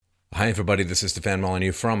Hi everybody, this is Stefan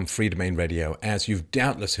Molyneux from Free Domain Radio. As you've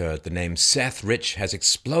doubtless heard, the name Seth Rich has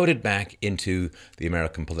exploded back into the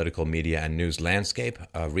American political media and news landscape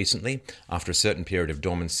recently after a certain period of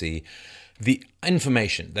dormancy. The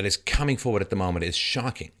information that is coming forward at the moment is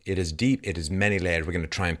shocking. It is deep, it is many layered. We're going to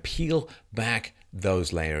try and peel back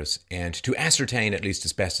those layers and to ascertain, at least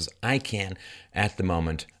as best as I can at the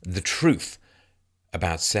moment, the truth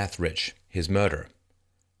about Seth Rich, his murder,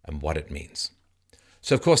 and what it means.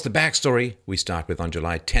 So, of course, the backstory we start with on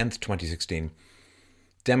July 10th, 2016.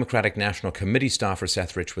 Democratic National Committee staffer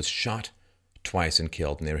Seth Rich was shot twice and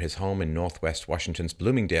killed near his home in northwest Washington's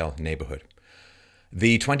Bloomingdale neighborhood.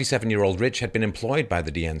 The 27-year-old Rich had been employed by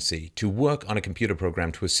the DNC to work on a computer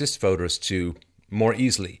program to assist voters to more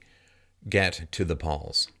easily get to the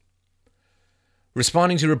polls.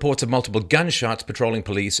 Responding to reports of multiple gunshots, patrolling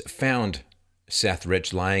police found Seth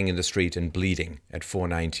Rich lying in the street and bleeding at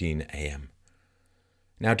 4:19 a.m.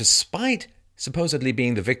 Now, despite supposedly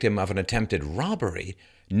being the victim of an attempted robbery,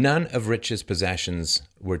 none of Rich's possessions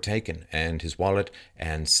were taken, and his wallet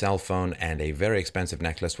and cell phone and a very expensive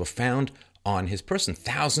necklace were found on his person.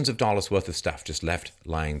 Thousands of dollars worth of stuff just left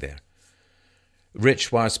lying there.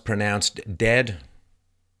 Rich was pronounced dead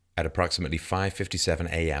at approximately 5:57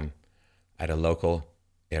 a.m. at a local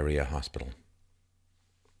area hospital.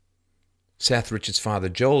 Seth Rich's father,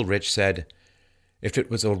 Joel Rich, said, if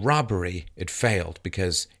it was a robbery, it failed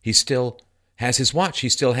because he still has his watch, he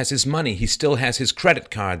still has his money, he still has his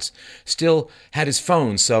credit cards, still had his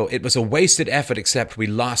phone, so it was a wasted effort except we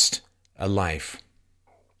lost a life.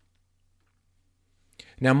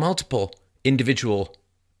 Now, multiple individual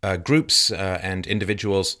groups and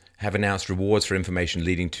individuals have announced rewards for information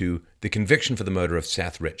leading to the conviction for the murder of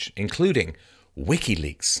Seth Rich, including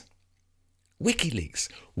Wikileaks. Wikileaks.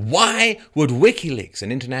 Why would Wikileaks,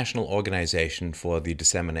 an international organization for the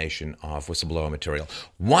dissemination of whistleblower material,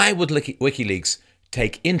 why would Wikileaks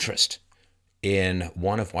take interest in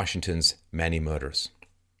one of Washington's many murders?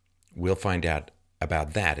 We'll find out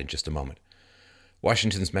about that in just a moment.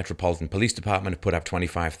 Washington's Metropolitan Police Department have put up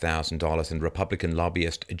 $25,000 and Republican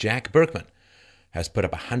lobbyist Jack Burkman has put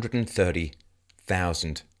up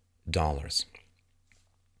 $130,000.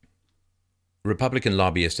 Republican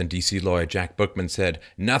lobbyist and D.C. lawyer Jack Burkman said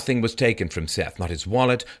nothing was taken from Seth, not his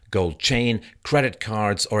wallet, gold chain, credit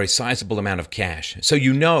cards, or a sizable amount of cash. So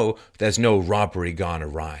you know there's no robbery gone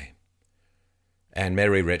awry. And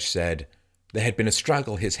Mary Rich said there had been a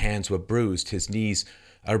struggle. His hands were bruised, his knees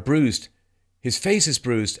are bruised, his face is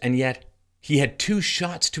bruised, and yet he had 2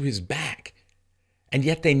 shots to his back, and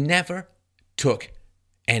yet they never took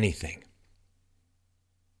anything.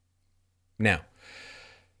 Now,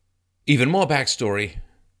 even more backstory.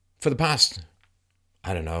 For the past,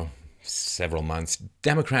 several months,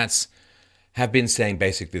 Democrats have been saying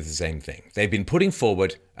basically the same thing. They've been putting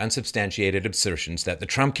forward unsubstantiated assertions that the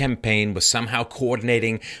Trump campaign was somehow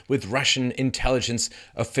coordinating with Russian intelligence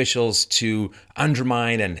officials to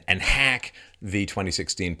undermine and hack the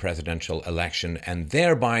 2016 presidential election and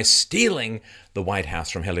thereby stealing the White House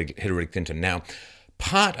from Hillary Clinton. Now,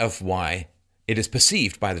 part of why it is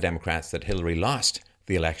perceived by the Democrats that Hillary lost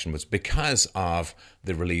the election was because of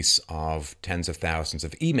the release of tens of thousands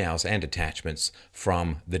of emails and attachments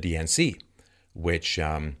from the DNC, which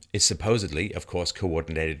is supposedly, of course,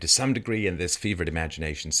 coordinated to some degree in this fevered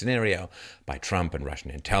imagination scenario by Trump and Russian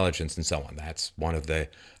intelligence and so on. That's one of the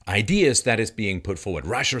ideas that is being put forward.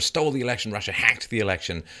 Russia stole the election. Russia hacked the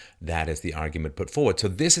election. That is the argument put forward. So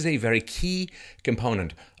this is a very key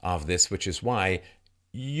component of this, which is why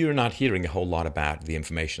you're not hearing a whole lot about the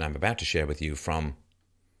information I'm about to share with you from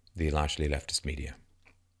the largely leftist media.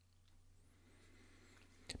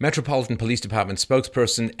 Metropolitan Police Department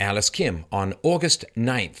spokesperson Alice Kim on August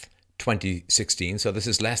 9th, 2016, so this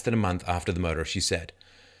is less than a month after the murder, she said,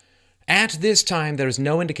 at this time, there is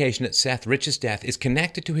no indication that Seth Rich's death is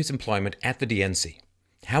connected to his employment at the DNC.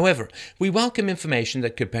 However, we welcome information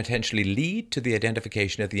that could potentially lead to the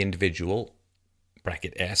identification of the individual,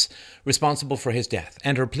 bracket S, responsible for his death,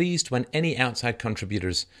 and are pleased when any outside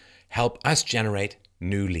contributors help us generate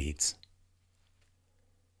new leads.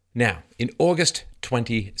 Now, in August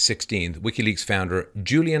 2016, Wikileaks founder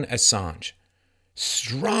Julian Assange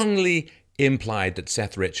strongly implied that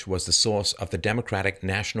Seth Rich was the source of the Democratic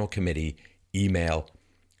National Committee email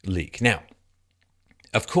leak. Now,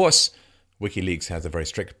 of course, WikiLeaks has a very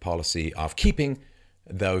strict policy of keeping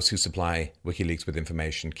those who supply WikiLeaks with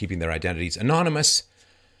information, keeping their identities anonymous.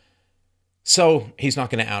 So he's not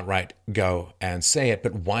going to outright go and say it,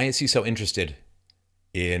 but why is he so interested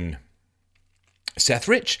in Seth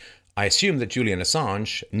Rich? I assume that Julian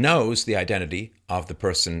Assange knows the identity of the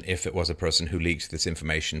person, if it was a person who leaked this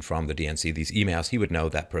information from the DNC, these emails, he would know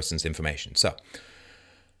that person's information. So,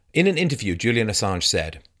 in an interview, Julian Assange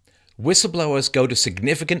said, "Whistleblowers go to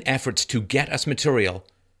significant efforts to get us material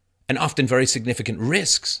and often very significant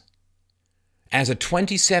risks. As a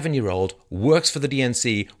 27-year-old works for the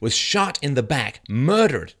DNC, was shot in the back,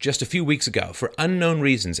 murdered just a few weeks ago for unknown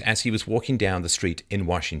reasons as he was walking down the street in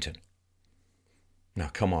Washington." Now,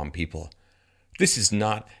 come on, people. This is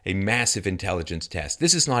not a massive intelligence test.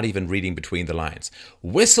 This is not even reading between the lines.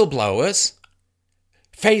 Whistleblowers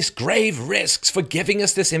face grave risks for giving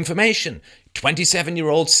us this information.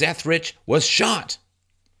 27-year-old Seth Rich was shot.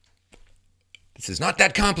 This is not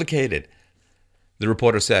that complicated. The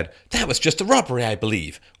reporter said, "That was just a robbery, I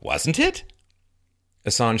believe, wasn't it?"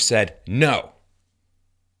 Assange said, "No."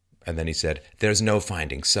 And then he said, "There's no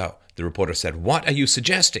finding." So the reporter said, "What are you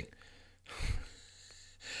suggesting?"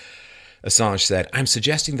 Assange said, "I'm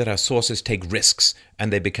suggesting that our sources take risks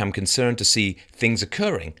and they become concerned to see things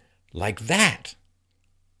occurring like that."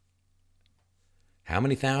 How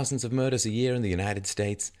many thousands of murders a year in the United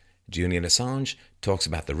States? Julian Assange talks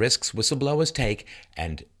about the risks whistleblowers take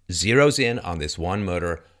and zeroes in on this one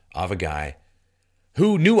murder of a guy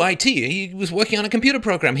who knew IT. He was working on a computer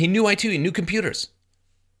program. He knew IT. He knew computers.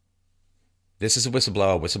 This is a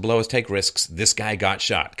whistleblower. Whistleblowers take risks. This guy got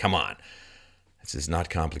shot. Come on. This is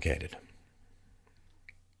not complicated.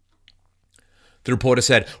 The reporter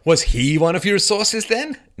said, "Was he one of your sources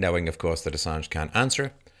then?" Knowing, of course, that Assange can't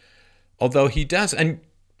answer. Although he does, and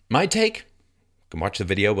my take, you can watch the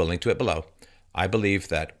video, we'll link to it below. I believe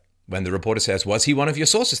that when the reporter says, "Was he one of your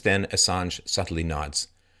sources then?" Assange subtly nods.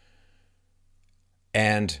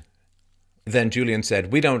 And then Julian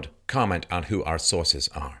said, "We don't comment on who our sources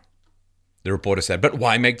are." The reporter said, "But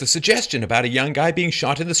why make the suggestion about a young guy being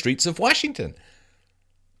shot in the streets of Washington?"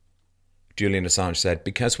 Julian Assange said,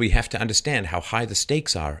 "Because we have to understand how high the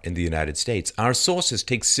stakes are in the United States. Our sources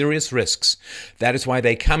take serious risks. That is why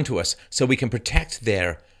they come to us, so we can protect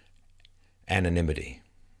their anonymity."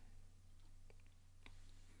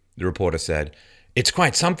 The reporter said, "It's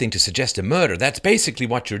quite something to suggest a murder. That's basically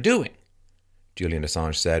what you're doing." Julian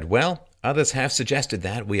Assange said, "Well, others have suggested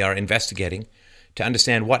that. We are investigating to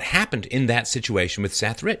understand what happened in that situation with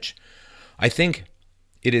Seth Rich. I think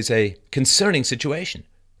it is a concerning situation.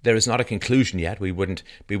 There is not a conclusion yet. We wouldn't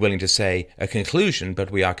be willing to say a conclusion, but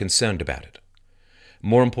we are concerned about it.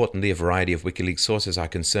 More importantly, a variety of Wikileaks sources are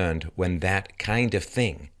concerned when that kind of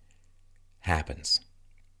thing happens."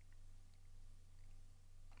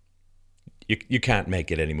 You can't make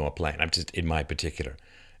it any more plain. I'm just in my particular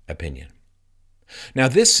opinion. Now,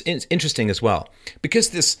 this is interesting as well, because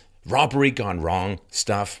this robbery gone wrong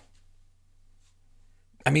stuff,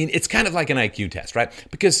 I mean, it's kind of like an IQ test, right?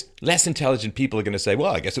 Because less intelligent people are going to say,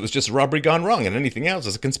 "Well, I guess it was just a robbery gone wrong, and anything else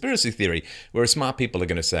is a conspiracy theory." Whereas smart people are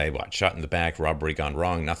going to say, "What, shot in the back, robbery gone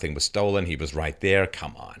wrong, nothing was stolen, he was right there.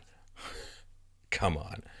 Come on." Come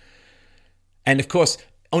on. And of course,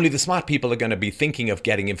 only the smart people are going to be thinking of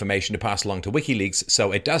getting information to pass along to WikiLeaks,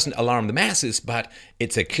 so it doesn't alarm the masses, but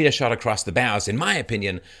it's a clear shot across the bows, in my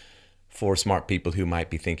opinion, for smart people who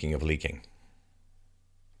might be thinking of leaking.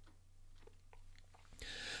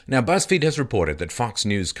 Now, BuzzFeed has reported that Fox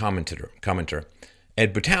News commenter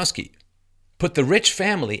Ed Butowski put the Rich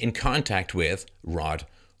family in contact with Rod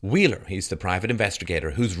Wheeler. He's the private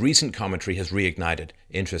investigator whose recent commentary has reignited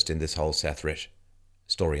interest in this whole Seth Rich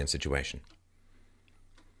story and situation.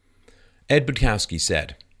 Ed Butowski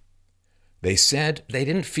said, "They said they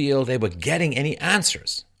didn't feel they were getting any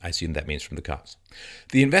answers." I assume that means from the cops.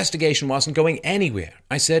 "The investigation wasn't going anywhere.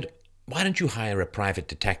 I said, 'Why don't you hire a private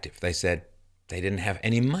detective?' They said they didn't have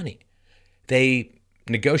any money. They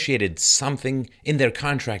negotiated something in their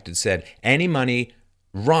contract that said any money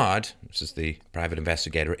Rod," this is the private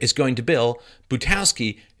investigator, "is going to bill,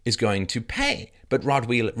 Butowski is going to pay. But Rod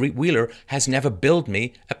Wheeler has never billed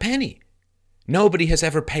me a penny. Nobody has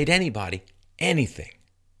ever paid anybody anything."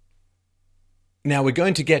 Now, we're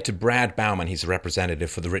going to get to Brad Bauman. He's a representative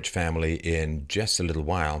for the Rich family in just a little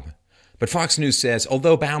while. But Fox News says,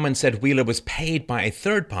 although Bauman said Wheeler was paid by a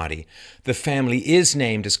third party, the family is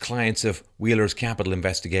named as clients of Wheeler's capital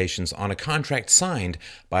investigations on a contract signed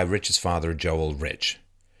by Rich's father, Joel Rich.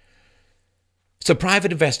 So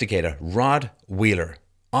private investigator Rod Wheeler,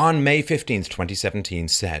 on May 15th, 2017,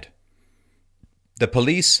 said, "The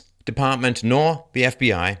police department nor the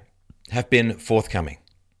FBI have been forthcoming.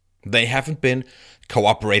 They haven't been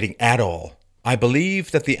cooperating at all. I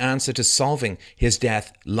believe that the answer to solving his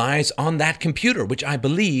death lies on that computer, which I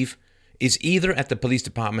believe is either at the police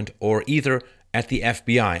department or either at the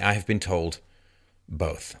FBI. I have been told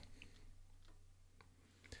both."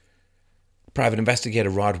 Private investigator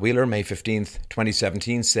Rod Wheeler, May 15th,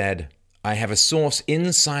 2017, said, "I have a source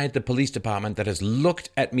inside the police department that has looked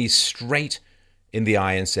at me straight in the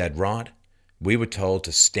eye and said, 'Rod, we were told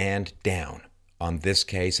to stand down on this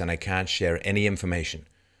case and I can't share any information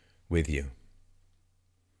with you.'"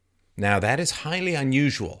 Now, that is highly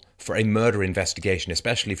unusual for a murder investigation,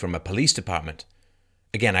 especially from a police department.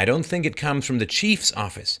 Again, I don't think it comes from the chief's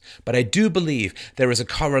office, but I do believe there is a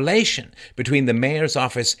correlation between the mayor's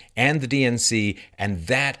office and the DNC, and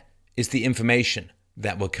that is the information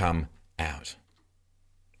that will come out.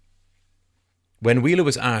 When Wheeler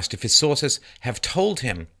was asked if his sources have told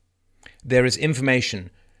him there is information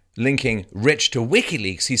linking Rich to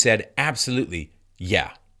WikiLeaks, he said, "Absolutely,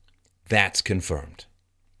 yeah, that's confirmed."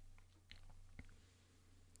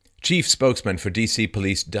 Chief spokesman for DC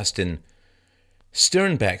Police Dustin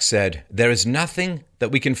Sternbeck said, "There is nothing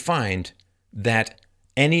that we can find that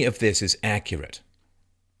any of this is accurate."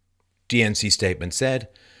 DNC statement said,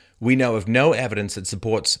 "We know of no evidence that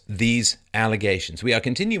supports these allegations. We are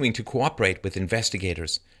continuing to cooperate with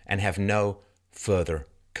investigators and have no further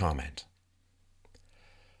comment."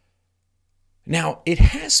 Now, it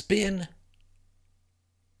has been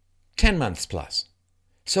 10 months plus.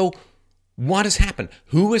 So what has happened?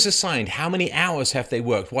 Who is assigned? How many hours have they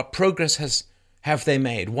worked? What progress have they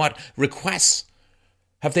made? What requests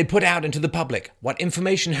have they put out into the public? What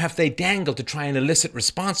information have they dangled to try and elicit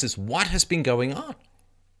responses? What has been going on?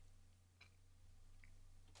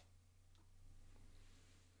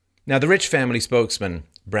 Now, the Rich family spokesman,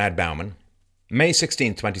 Brad Bauman, May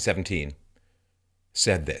 16, 2017,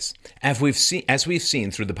 said this: as we've seen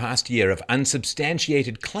through the past year of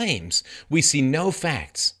unsubstantiated claims, we see no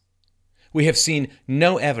facts. We have seen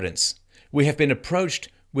no evidence. We have been approached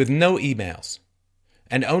with no emails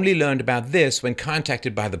and only learned about this when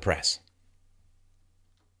contacted by the press.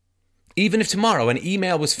 Even if tomorrow an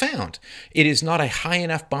email was found, it is not a high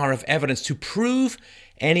enough bar of evidence to prove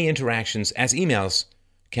any interactions, as emails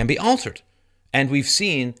can be altered. And we've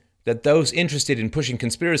seen that those interested in pushing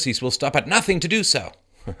conspiracies will stop at nothing to do so.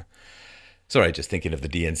 Sorry, just thinking of the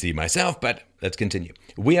DNC myself, but let's continue.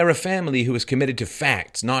 We are a family who is committed to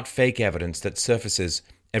facts, not fake evidence that surfaces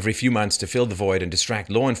every few months to fill the void and distract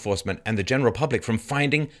law enforcement and the general public from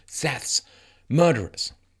finding Seth's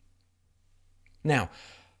murderers. Now,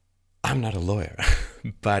 I'm not a lawyer,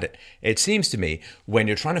 but it seems to me when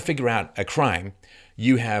you're trying to figure out a crime,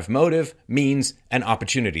 you have motive, means, and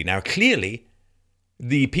opportunity. Now, clearly,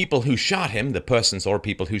 the people who shot him, the persons or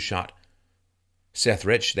people who shot Seth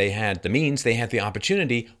Rich, they had the means, they had the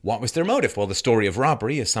opportunity. What was their motive? Well, the story of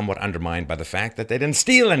robbery is somewhat undermined by the fact that they didn't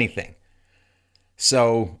steal anything.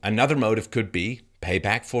 So another motive could be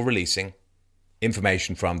payback for releasing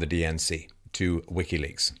information from the DNC to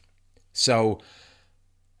WikiLeaks. So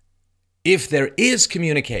if there is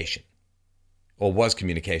communication, or was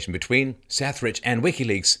communication between Seth Rich and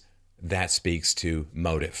WikiLeaks, that speaks to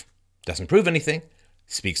motive. Doesn't prove anything,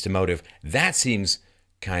 speaks to motive. That seems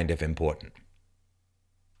kind of important.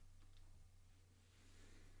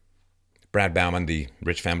 Brad Bauman, the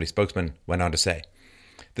Rich family spokesman, went on to say,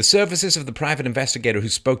 the services of the private investigator who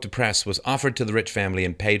spoke to press was offered to the Rich family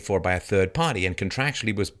and paid for by a third party and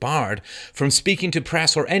contractually was barred from speaking to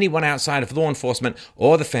press or anyone outside of law enforcement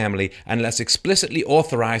or the family unless explicitly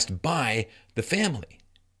authorized by the family.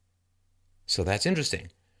 So that's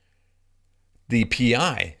interesting. The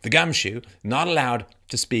PI, the gumshoe, not allowed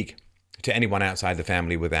to speak to anyone outside the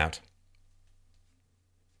family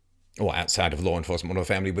or outside of law enforcement or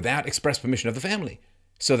family without express permission of the family.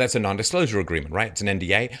 So that's a non-disclosure agreement, right? It's an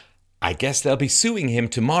NDA. I guess they'll be suing him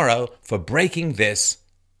tomorrow for breaking this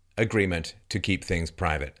agreement to keep things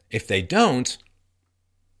private. If they don't,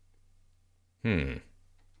 Brad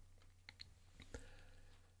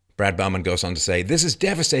Bauman goes on to say, this is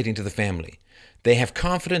devastating to the family. They have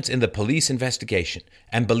confidence in the police investigation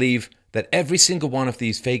and believe that every single one of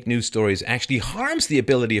these fake news stories actually harms the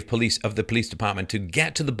ability of the police department to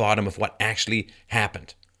get to the bottom of what actually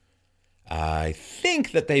happened. I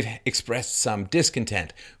think that they've expressed some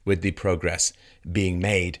discontent with the progress being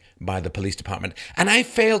made by the police department. And I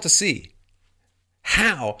fail to see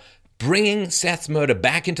how bringing Seth's murder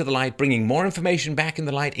back into the light, bringing more information back in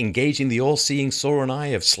the light, engaging the all-seeing Sauron eye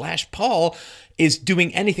of /Paul is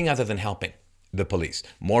doing anything other than helping the police.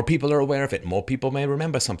 More people are aware of it. More people may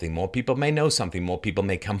remember something. More people may know something. More people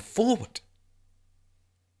may come forward.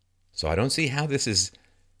 So I don't see how this is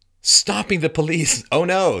stopping the police. Oh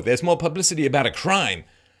no, there's more publicity about a crime.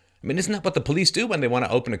 I mean, isn't that what the police do when they want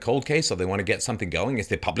to open a cold case or they want to get something going? Is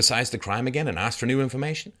they publicize the crime again and ask for new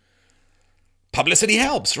information? Publicity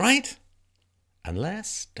helps, right?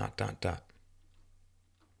 Unless, ...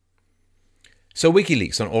 So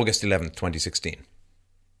WikiLeaks on August 11th, 2016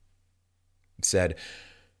 said,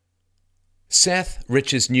 Seth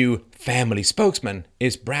Rich's new family spokesman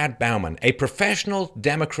is Brad Bauman, a professional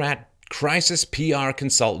Democrat crisis PR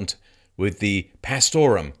consultant with the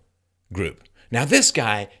Pastorum Group. Now, this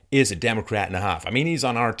guy is a Democrat and a half. I mean, he's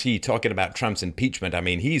on RT talking about Trump's impeachment. I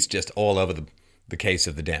mean, he's just all over the case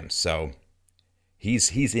of the Dems. So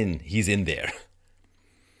he's in there.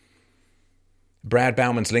 Brad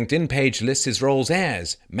Bauman's LinkedIn page lists his roles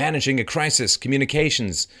as managing a crisis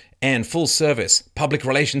communications and full-service public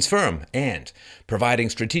relations firm and providing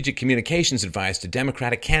strategic communications advice to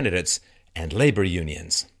Democratic candidates and labor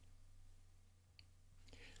unions.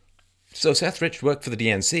 So Seth Rich worked for the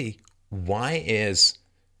DNC. Why is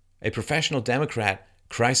a professional Democrat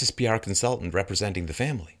crisis PR consultant representing the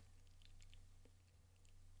family?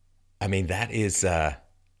 I mean, that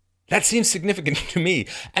seems significant to me.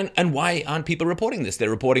 And why aren't people reporting this? They're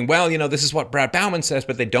reporting, well, this is what Brad Bauman says,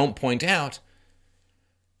 but they don't point out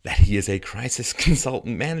that he is a crisis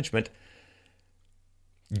consultant management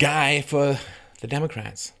guy for the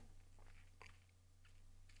Democrats.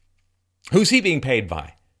 Who's he being paid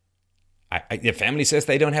by? The family says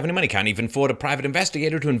they don't have any money, can't even afford a private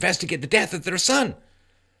investigator to investigate the death of their son.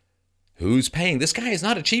 Who's paying? This guy is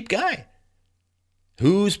not a cheap guy.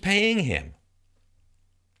 Who's paying him?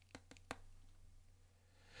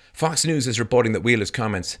 Fox News is reporting that Wheeler's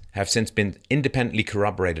comments have since been independently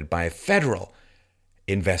corroborated by a federal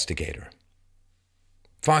investigator.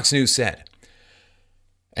 Fox News said,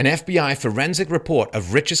 an FBI forensic report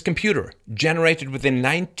of Rich's computer, generated within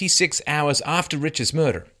 96 hours after Rich's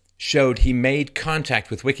murder, showed he made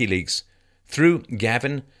contact with WikiLeaks through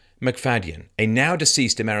Gavin McFadden, a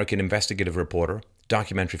now-deceased American investigative reporter,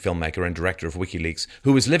 documentary filmmaker, and director of WikiLeaks,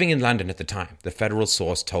 who was living in London at the time, the federal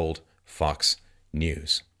source told Fox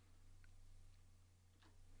News.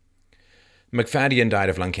 McFadden died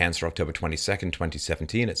of lung cancer October 22nd,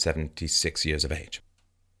 2017, at 76 years of age.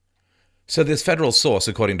 So this federal source,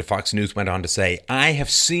 according to Fox News, went on to say, I have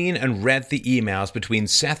seen and read the emails between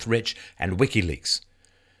Seth Rich and WikiLeaks.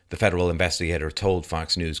 The federal investigator told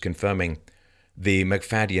Fox News, confirming the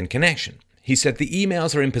McFadden connection. He said the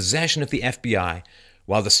emails are in possession of the FBI,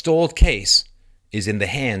 while the stalled case is in the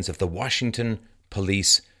hands of the Washington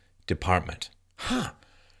Police Department.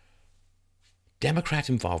 Democrat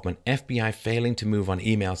involvement, FBI failing to move on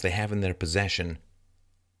emails they have in their possession.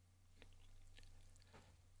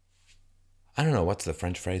 I don't know, what's the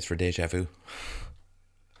French phrase for déjà vu?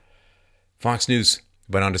 Fox News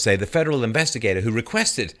went on to say the federal investigator who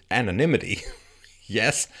requested anonymity.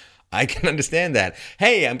 Yes, I can understand that.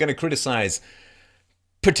 Hey, I'm going to criticize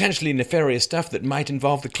potentially nefarious stuff that might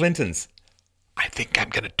involve the Clintons. I think I'm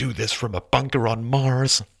going to do this from a bunker on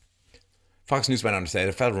Mars. Fox News went on to say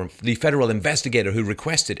the federal investigator who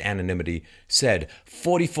requested anonymity said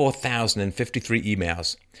 44,053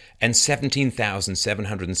 emails and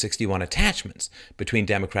 17,761 attachments between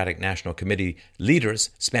Democratic National Committee leaders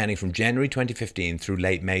spanning from January 2015 through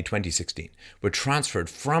late May 2016 were transferred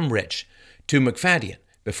from Rich to McFadden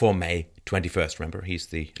before May 21st. Remember, he's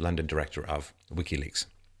the London director of WikiLeaks.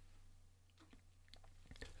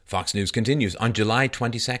 Fox News continues, on July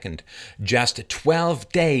 22nd, just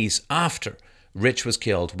 12 days after Rich was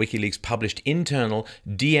killed, WikiLeaks published internal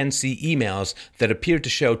DNC emails that appeared to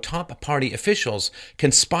show top party officials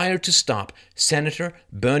conspired to stop Senator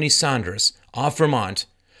Bernie Sanders of Vermont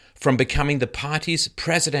from becoming the party's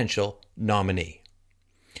presidential nominee.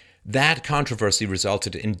 That controversy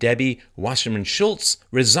resulted in Debbie Wasserman Schultz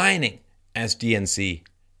resigning as DNC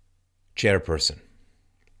chairperson.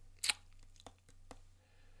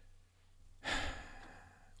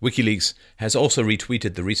 WikiLeaks has also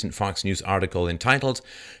retweeted the recent Fox News article entitled,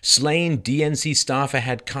 Slain DNC Staffer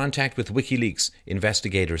Had Contact with WikiLeaks,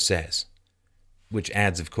 Investigator Says, which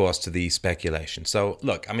adds, of course, to the speculation. So,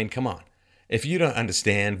 look, I mean, come on. If you don't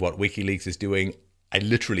understand what WikiLeaks is doing, I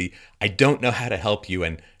don't know how to help you,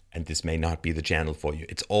 and this may not be the channel for you.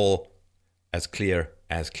 It's all as clear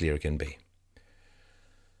can be.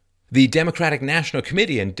 The Democratic National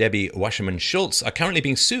Committee and Debbie Wasserman Schultz are currently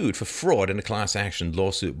being sued for fraud in a class action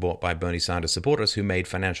lawsuit brought by Bernie Sanders supporters who made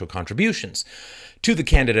financial contributions to the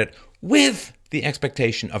candidate with the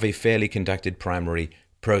expectation of a fairly conducted primary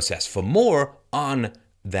process. For more on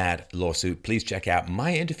that lawsuit, please check out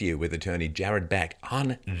my interview with attorney Jared Beck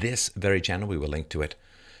on this very channel. We will link to it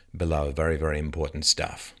below. Very, very important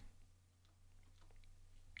stuff.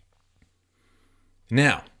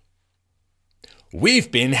 Now,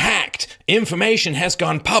 we've been hacked. Information has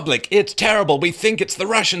gone public. It's terrible. We think it's the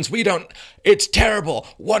Russians. It's terrible.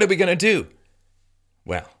 What are we going to do?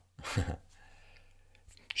 Well,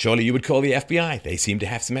 Surely you would call the FBI. They seem to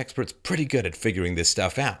have some experts pretty good at figuring this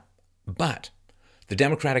stuff out. But the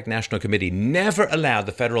Democratic National Committee never allowed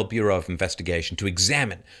the Federal Bureau of Investigation to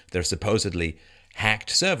examine their supposedly hacked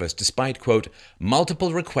servers, despite, quote,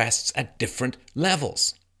 multiple requests at different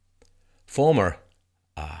levels. Former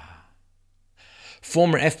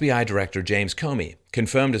FBI Director James Comey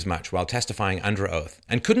confirmed as much while testifying under oath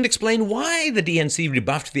and couldn't explain why the DNC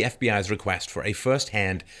rebuffed the FBI's request for a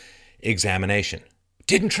first-hand examination.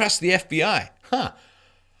 Didn't trust the FBI.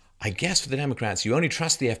 I guess for the Democrats, you only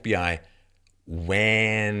trust the FBI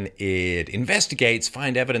when it investigates,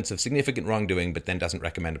 finds evidence of significant wrongdoing, but then doesn't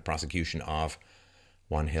recommend a prosecution of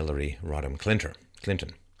one Hillary Rodham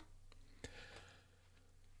Clinton.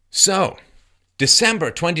 So,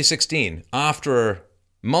 December 2016, after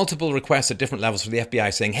multiple requests at different levels from the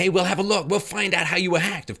FBI saying, hey, we'll have a look, we'll find out how you were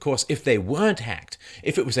hacked. Of course, if they weren't hacked,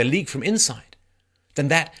 if it was a leak from inside, then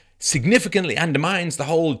that significantly undermines the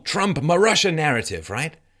whole Trump-Russia narrative,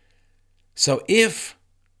 right? So if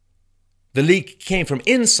the leak came from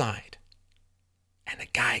inside and the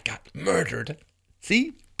guy got murdered,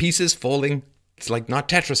 see, pieces falling, it's like not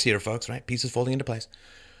Tetris here, folks, right? Pieces falling into place.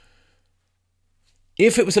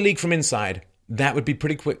 If it was a leak from inside, that would be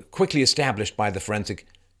pretty quickly established by the forensic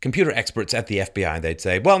computer experts at the FBI. They'd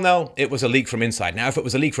say, well, no, it was a leak from inside. Now, if it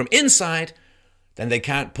was a leak from inside, then they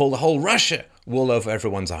can't pull the whole Russia wool over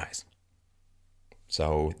everyone's eyes.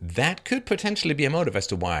 So that could potentially be a motive as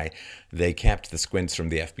to why they kept the squints from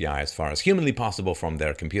the FBI as far as humanly possible from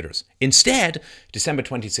their computers. Instead, December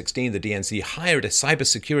 2016, the DNC hired a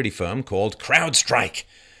cybersecurity firm called CrowdStrike,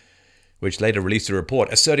 which later released a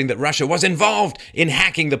report asserting that Russia was involved in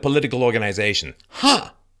hacking the political organization.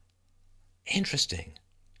 Interesting.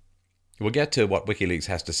 We'll get to what Wikileaks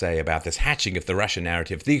has to say about this hatching of the Russia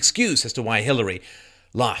narrative, the excuse as to why Hillary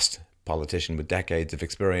lost. Politician with decades of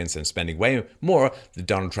experience and spending way more than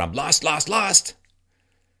Donald Trump. Lost.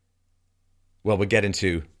 Well, we'll get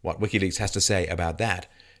into what Wikileaks has to say about that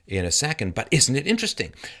in a second. But isn't it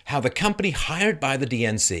interesting how the company hired by the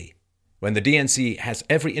DNC, when the DNC has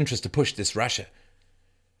every interest to push this Russia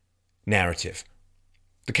narrative,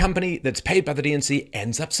 the company that's paid by the DNC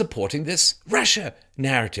ends up supporting this Russia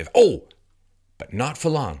narrative. Oh, but not for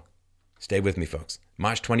long. Stay with me, folks.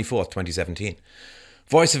 March 24th, 2017.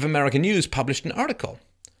 Voice of America News published an article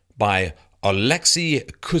by Alexei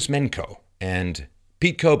Kuzmenko and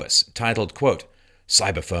Pete Kobus titled, quote,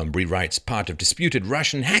 Cyber Firm Rewrites Part of Disputed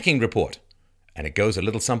Russian Hacking Report. And it goes a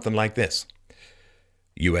little something like this.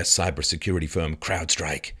 U.S. cybersecurity firm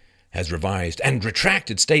CrowdStrike has revised and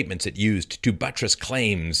retracted statements it used to buttress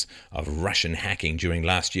claims of Russian hacking during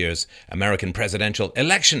last year's American presidential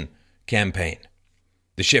election campaign.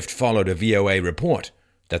 The shift followed a VOA report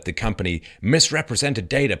that the company misrepresented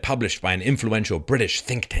data published by an influential British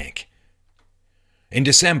think tank. In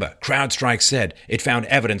December, CrowdStrike said it found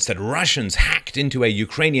evidence that Russians hacked into a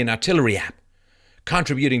Ukrainian artillery app,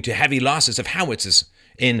 contributing to heavy losses of howitzers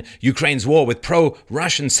in Ukraine's war with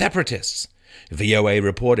pro-Russian separatists. VOA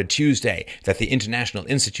reported Tuesday that the International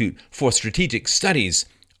Institute for Strategic Studies,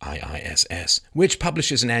 IISS, which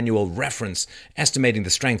publishes an annual reference estimating the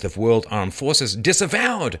strength of world armed forces,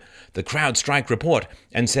 disavowed the CrowdStrike report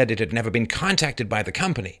and said it had never been contacted by the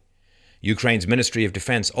company. Ukraine's Ministry of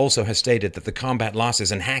Defense also has stated that the combat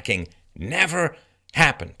losses and hacking never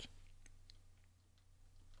happened.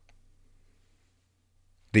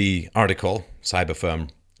 The article, Cyber Firm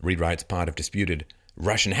Rewrites Part of Disputed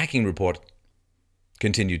Russian Hacking Report,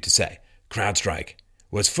 continued to say, CrowdStrike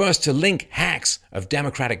was first to link hacks of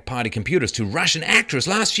Democratic Party computers to Russian actors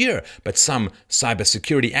last year, but some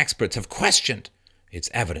cybersecurity experts have questioned its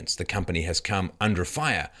evidence. The company has come under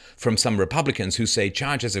fire from some Republicans who say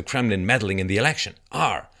charges of Kremlin meddling in the election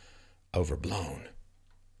are overblown.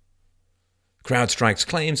 CrowdStrike's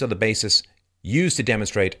claims are the basis used to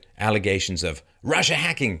demonstrate allegations of Russia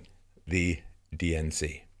hacking the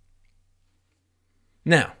DNC.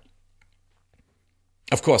 Now,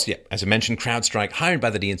 of course, as I mentioned, CrowdStrike, hired by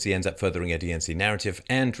the DNC, ends up furthering a DNC narrative.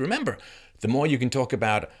 And remember, the more you can talk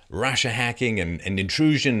about Russia hacking and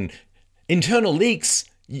intrusion, internal leaks,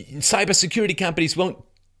 cybersecurity companies won't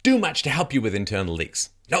do much to help you with internal leaks.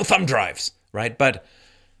 No thumb drives, right? But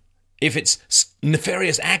if it's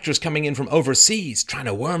nefarious actors coming in from overseas trying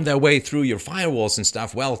to worm their way through your firewalls and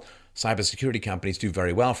stuff, well, cybersecurity companies do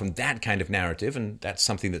very well from that kind of narrative, and that's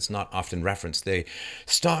something that's not often referenced. The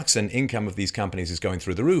stocks and income of these companies is going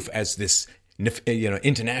through the roof as this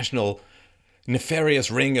international nefarious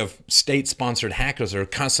ring of state-sponsored hackers are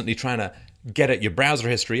constantly trying to get at your browser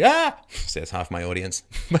history. Says half my audience.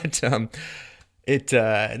 But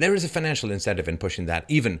there is a financial incentive in pushing that,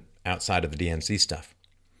 even outside of the DNC stuff.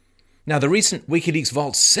 Now, the recent Wikileaks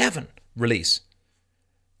Vault 7 release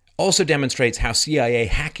also demonstrates how CIA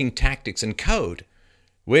hacking tactics and code,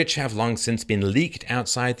 which have long since been leaked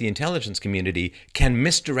outside the intelligence community, can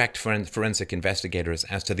misdirect forensic investigators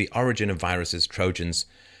as to the origin of viruses, trojans,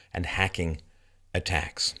 and hacking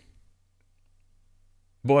attacks.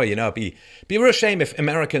 Boy, it'd be a real shame if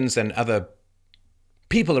Americans and other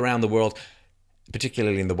people around the world,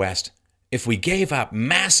 particularly in the West, if we gave up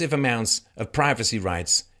massive amounts of privacy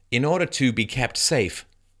rights in order to be kept safe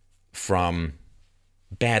from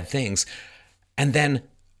bad things, and then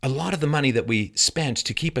a lot of the money that we spent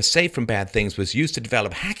to keep us safe from bad things was used to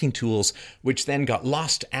develop hacking tools, which then got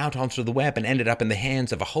lost out onto the web and ended up in the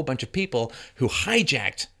hands of a whole bunch of people who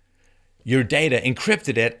hijacked your data,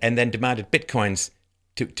 encrypted it, and then demanded bitcoins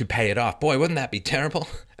to pay it off. Boy, wouldn't that be terrible?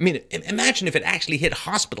 I mean, imagine if it actually hit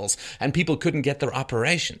hospitals and people couldn't get their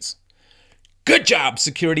operations. Good job,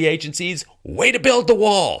 security agencies. Way to build the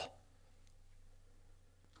wall.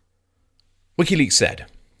 WikiLeaks said,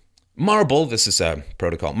 Marble, this is a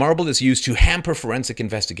protocol, Marble is used to hamper forensic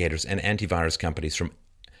investigators and antivirus companies from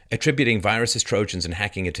attributing viruses, trojans, and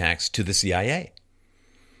hacking attacks to the CIA.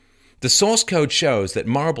 The source code shows that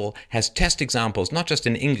Marble has test examples not just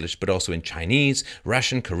in English, but also in Chinese,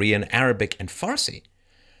 Russian, Korean, Arabic, and Farsi.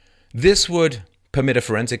 This would permit a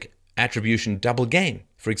forensic attribution double game,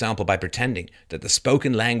 for example, by pretending that the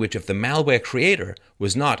spoken language of the malware creator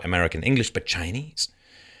was not American English, but Chinese,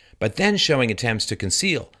 but then showing attempts to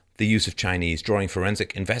conceal the use of Chinese, drawing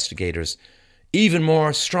forensic investigators even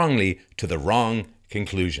more strongly to the wrong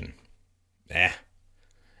conclusion.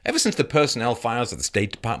 Ever since the personnel files of the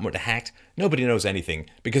State Department were hacked, nobody knows anything,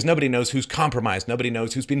 because nobody knows who's compromised, nobody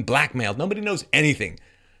knows who's been blackmailed, nobody knows anything.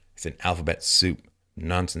 It's an alphabet soup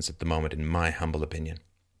nonsense at the moment, in my humble opinion.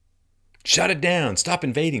 Shut it down. Stop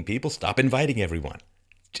invading people. Stop inviting everyone.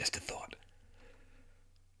 Just a thought.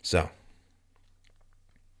 So,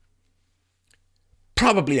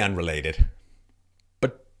 probably unrelated,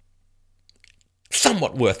 but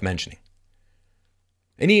somewhat worth mentioning.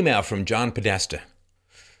 An email from John Podesta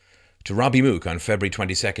to Robbie Mook on February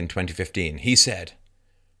 22nd, 2015. He said,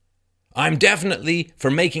 I'm definitely for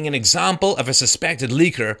making an example of a suspected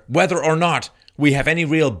leaker, whether or not we have any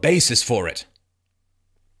real basis for it.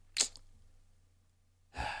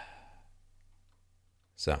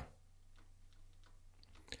 So,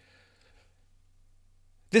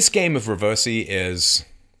 this game of reversey is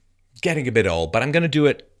getting a bit old, but I'm going to do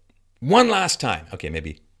it one last time. Okay,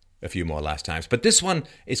 maybe a few more last times, but this one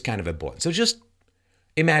is kind of important. So just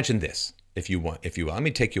imagine this, if you will. Let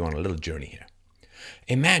me take you on a little journey here.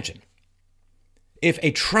 Imagine if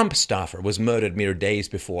a Trump staffer was murdered mere days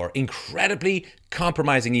before incredibly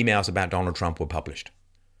compromising emails about Donald Trump were published.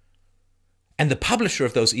 And the publisher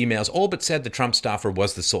of those emails all but said the Trump staffer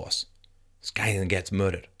was the source. This guy then gets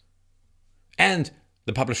murdered. And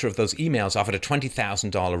the publisher of those emails offered a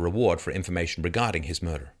 $20,000 reward for information regarding his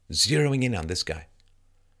murder, zeroing in on this guy.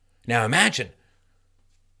 Now imagine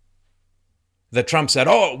that Trump said,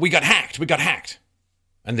 we got hacked.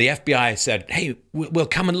 And the FBI said, hey, we'll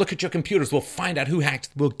come and look at your computers. We'll find out who hacked.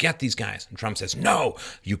 We'll get these guys. And Trump says, no,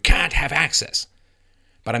 you can't have access.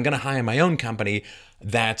 But I'm going to hire my own company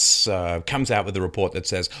that comes out with a report that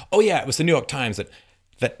says, it was the New York Times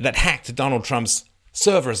that hacked Donald Trump's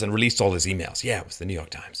servers and released all his emails. Yeah, it was the New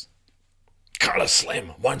York Times. Carlos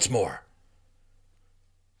Slim, once more.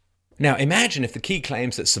 Now, imagine if the key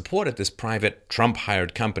claims that supported this private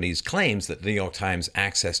Trump-hired company's claims that the New York Times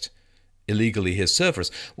accessed illegally his servers.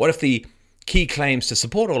 What if the key claims to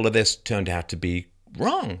support all of this turned out to be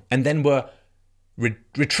wrong and then were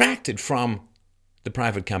retracted from the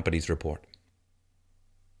private company's report?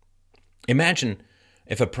 Imagine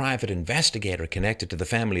if a private investigator connected to the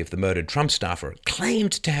family of the murdered Trump staffer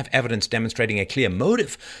claimed to have evidence demonstrating a clear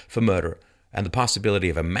motive for murder and the possibility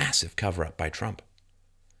of a massive cover-up by Trump.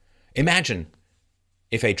 Imagine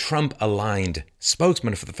if a Trump-aligned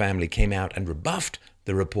spokesman for the family came out and rebuffed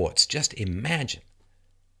the reports. Just imagine.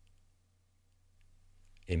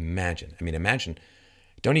 Imagine.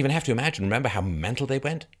 Don't even have to imagine. Remember how mental they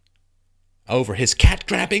went? Over his cat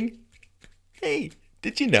grabbing? Hey,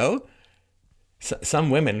 did you know? Some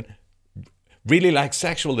women really like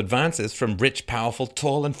sexual advances from rich, powerful,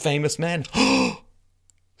 tall, and famous men.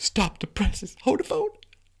 Stop the presses. Hold the phone.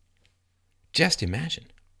 Just imagine.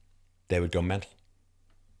 They would go mental.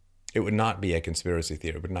 It would not be a conspiracy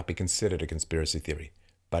theory. It would not be considered a conspiracy theory,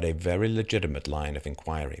 but a very legitimate line of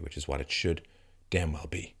inquiry, which is what it should damn well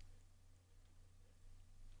be.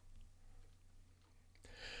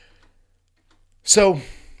 So,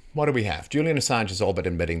 what do we have? Julian Assange is all but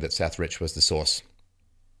admitting that Seth Rich was the source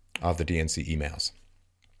of the DNC emails.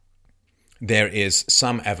 there is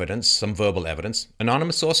some evidence, some verbal evidence,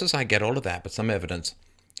 anonymous sources, I get all of that, but some evidence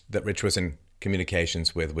that Rich was in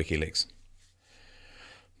communications with WikiLeaks.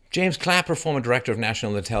 James Clapper, former director of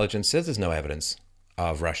national intelligence, says there's no evidence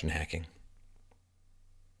of Russian hacking.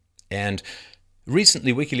 And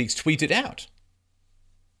recently, WikiLeaks tweeted out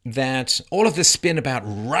that all of this spin about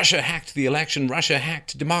Russia hacked the election, Russia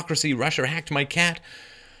hacked democracy, Russia hacked my cat,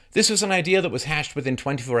 this was an idea that was hatched within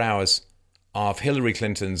 24 hours of Hillary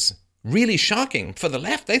Clinton's really shocking. For the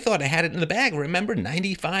left, they thought they had it in the bag. Remember,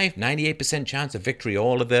 95, 98% chance of victory.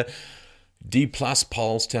 All of the D-plus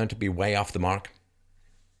polls turned to be way off the mark.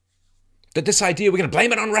 That this idea, we're going to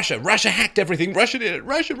blame it on Russia. Russia hacked everything. Russia did it.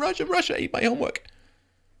 Russia ate my homework.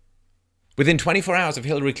 Within 24 hours of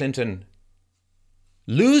Hillary Clinton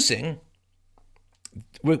losing,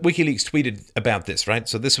 WikiLeaks tweeted about this, right?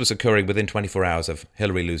 So this was occurring within 24 hours of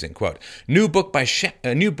Hillary losing. Quote, new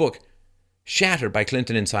book shattered by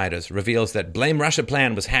Clinton insiders reveals that Blame Russia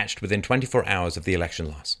plan was hatched within 24 hours of the election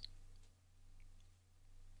loss.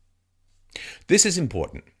 This is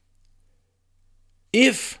important.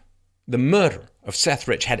 If the murder of Seth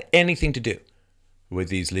Rich had anything to do with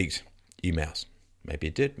these leaked emails, maybe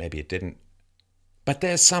it did, maybe it didn't, but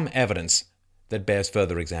there's some evidence that bears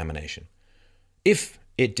further examination. If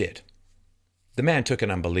it did, the man took an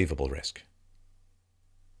unbelievable risk.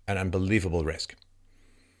 An unbelievable risk.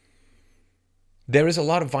 There is a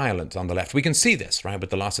lot of violence on the left. We can see this, right, with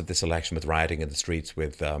the loss of this election, with rioting in the streets,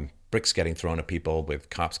 with bricks getting thrown at people, with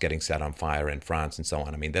cops getting set on fire in France and so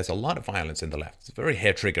on. I mean, there's a lot of violence in the left. It's a very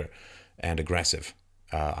hair-trigger and aggressive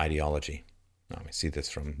ideology. We see this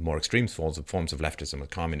from more extreme forms of leftism, with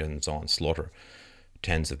communism and so on, slaughter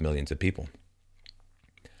tens of millions of people.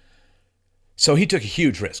 So he took a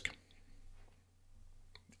huge risk.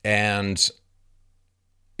 And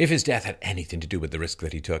if his death had anything to do with the risk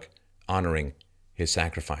that he took, honoring his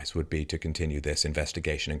sacrifice would be to continue this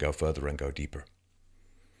investigation and go further and go deeper.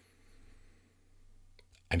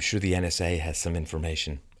 I'm sure the NSA has some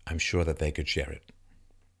information. I'm sure that they could share it.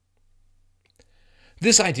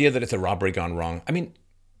 This idea that it's a robbery gone wrong, I mean,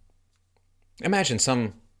 imagine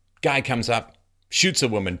some guy comes up, shoots a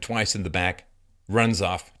woman twice in the back, runs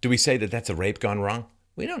off. Do we say that that's a rape gone wrong?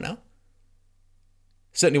 We don't know.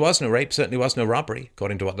 Certainly was no rape, certainly was no robbery,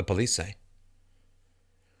 according to what the police say.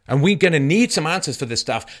 And we're going to need some answers for this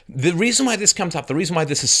stuff. The reason why this comes up, the reason why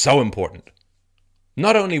this is so important,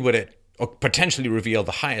 not only would it potentially reveal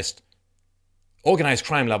the highest organized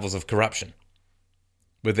crime levels of corruption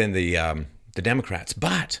within the Democrats,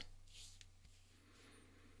 but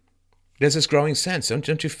there's this growing sense.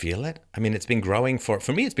 Don't you feel it? I mean, it's been growing for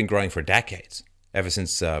me, it's been growing for decades, ever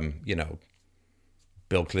since,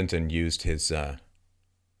 Bill Clinton used his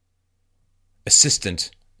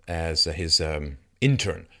assistant as his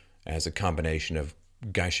intern, as a combination of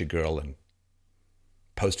Geisha Girl and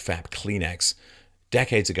post-fap Kleenex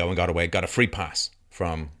decades ago, and got a free pass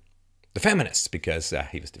from the feminists because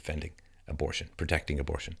he was defending abortion, protecting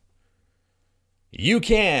abortion. You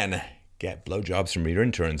can get blowjobs from your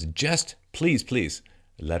interns. Just please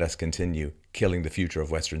let us continue killing the future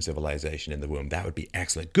of Western civilization in the womb. That would be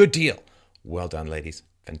excellent. Good deal. Well done, ladies.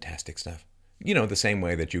 Fantastic stuff. You know, the same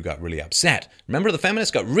way that you got really upset. Remember, the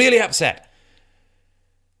feminists got really upset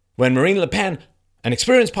when Marine Le Pen, an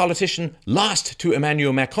experienced politician, lost to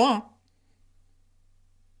Emmanuel Macron,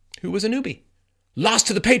 who was a newbie. Lost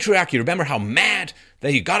to the patriarchy. Remember how mad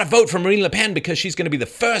that you got to vote for Marine Le Pen because she's going to be the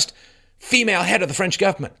first female head of the French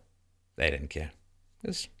government. They didn't care.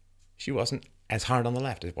 Because she wasn't as hard on the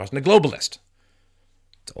left. It wasn't a globalist.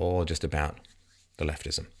 It's all just about the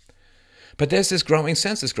leftism. But there's this growing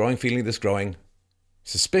sense, this growing feeling, this growing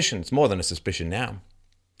suspicion. It's more than a suspicion now,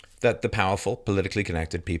 that the powerful, politically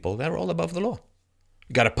connected people, they're all above the law.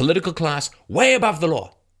 You got a political class way above the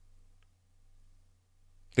law.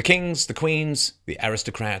 The kings, the queens, the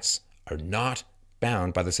aristocrats are not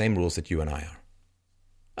bound by the same rules that you and I are.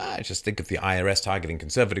 I just think of the IRS targeting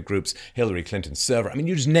conservative groups, Hillary Clinton's server. I mean,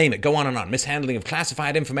 you just name it. Go on and on. Mishandling of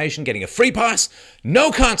classified information, getting a free pass,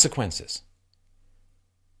 no consequences.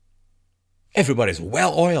 Everybody's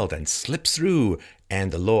well-oiled and slips through,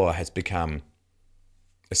 and the law has become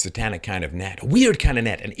a satanic kind of net, a weird kind of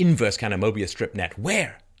net, an inverse kind of Mobius strip net,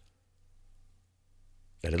 where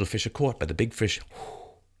the little fish are caught, but the big fish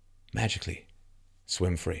magically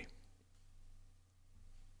swim free.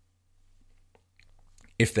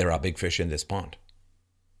 If there are big fish in this pond,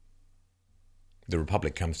 the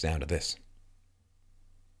republic comes down to this.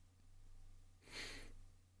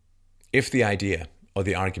 If the idea or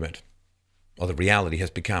the argument or the reality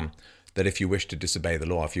has become that if you wish to disobey the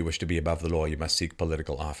law, if you wish to be above the law, you must seek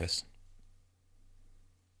political office,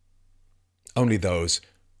 only those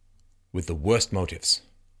with the worst motives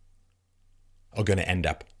are going to end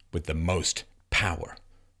up with the most power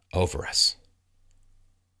over us.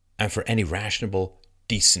 And for any rational,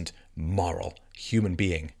 decent, moral human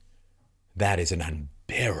being, that is an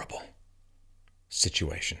unbearable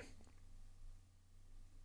situation.